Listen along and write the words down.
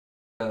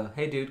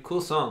Hey dude,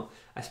 cool song.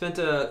 I spent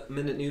a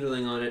minute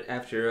noodling on it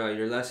after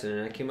your lesson,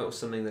 and I came up with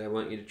something that I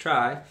want you to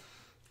try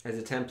as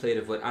a template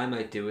of what I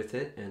might do with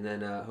it, and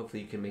then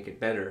hopefully you can make it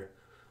better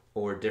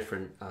or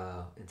different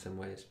in some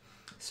ways.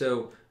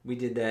 So we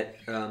did that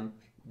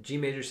G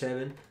major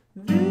 7.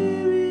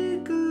 There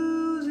it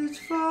goes, it's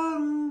far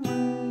away.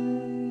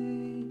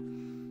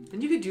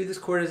 And you could do this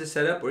chord as a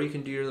setup, or you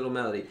can do your little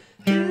melody.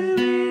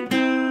 There it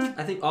goes.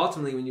 I think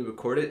ultimately when you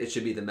record it, it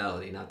should be the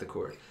melody, not the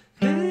chord.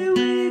 There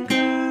it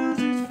goes,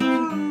 it's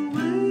far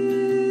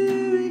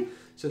away.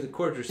 So the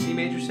chords are C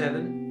major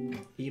 7,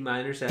 E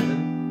minor 7,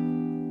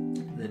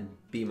 and then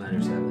B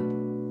minor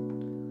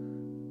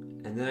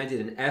 7. And then I did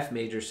an F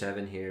major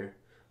 7 here,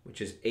 which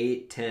is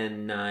 8,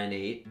 10, 9,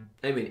 8.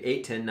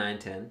 8, 10, 9,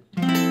 10.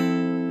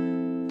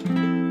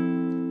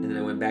 And then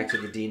I went back to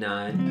the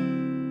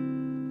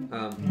D9,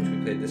 which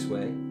we played this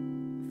way,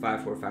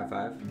 5, 4, 5,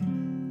 5.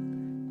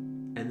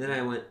 And then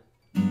I went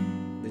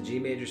the G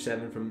major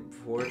 7 from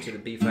 4 to the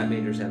B flat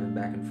major 7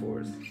 back and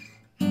forth.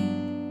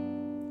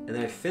 And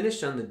then I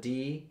finished on the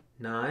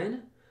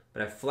D9,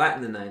 but I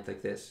flattened the ninth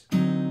like this.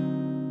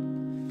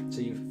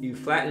 So you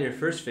flatten your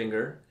first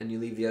finger and you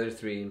leave the other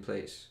 3 in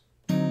place.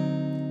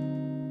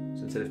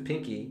 So instead of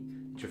pinky,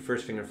 it's your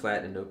first finger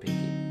flat and no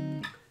pinky.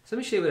 So let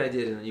me show you what I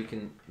did, and then you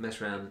can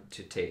mess around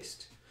to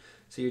taste.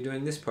 So you're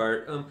doing this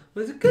part.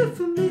 Was it good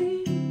for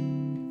me?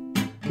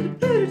 But it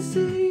better to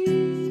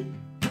see.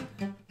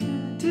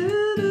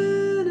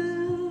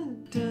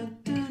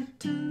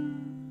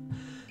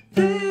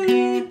 There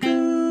it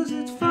goes,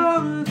 it's far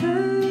away.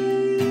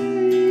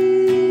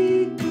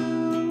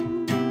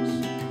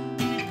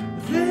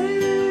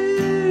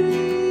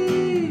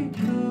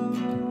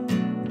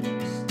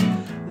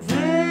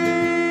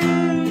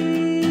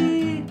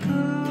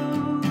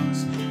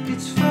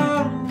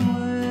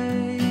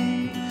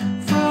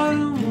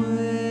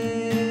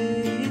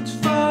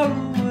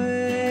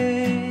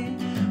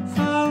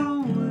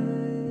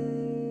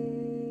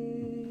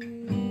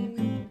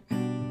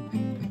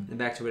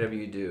 Back to whatever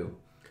you do.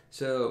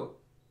 So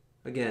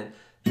again,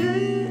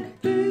 there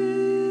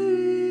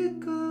it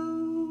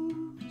goes,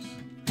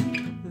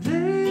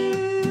 there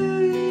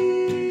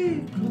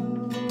it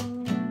goes,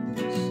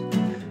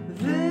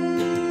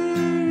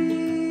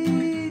 there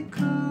it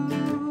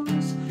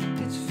goes,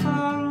 it's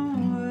far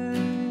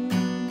away,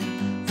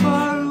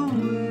 far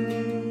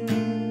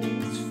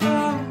away, it's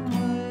far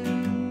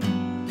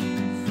away,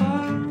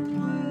 far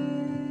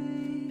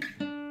away.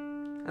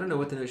 I don't know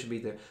what the note should be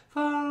there.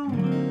 Far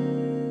away.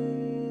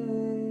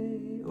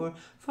 Or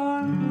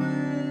far away.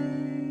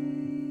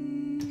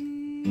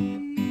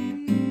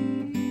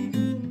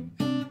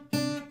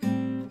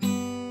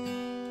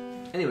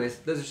 Anyways,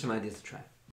 those are some ideas to try.